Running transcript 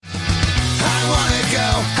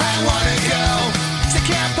wanna go to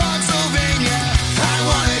Camp Pennsylvania. I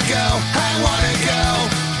wanna go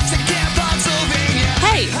to Camp Pennsylvania.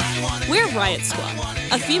 Hey, we're Riot Squad,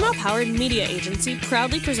 a female-powered media agency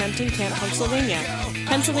proudly presenting Camp Pennsylvania,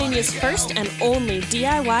 Pennsylvania's first and only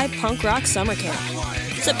DIY punk rock summer camp,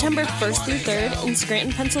 September 1st through 3rd in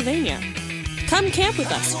Scranton, Pennsylvania. Come camp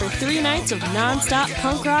with us for 3 nights of non-stop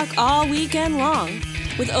punk rock all weekend long,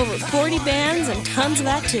 with over 40 bands and tons of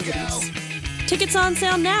activities. Tickets on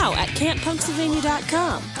sale now at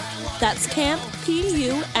camppunksylvania.com. That's camp,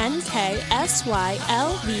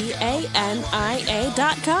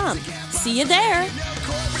 PUNKSYLVANIA.com. See you there! No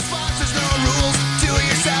corporate sponsors, no rules. Do it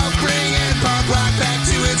yourself, bringing punk rock back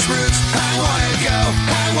to its roots. I wanna go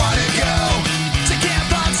to Camp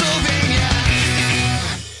Pennsylvania.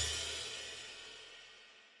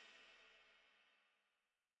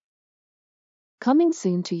 Coming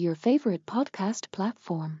soon to your favorite podcast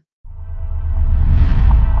platform.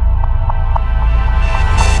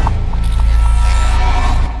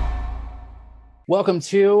 Welcome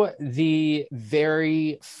to the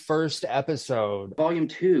very first episode, Volume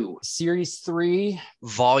 2, Series 3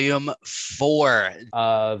 Volume 4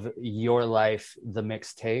 of Your Life the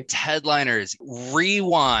Mixtape. Headliners,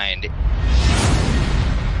 rewind.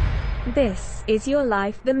 This is Your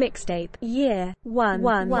Life the Mixtape, Year 1.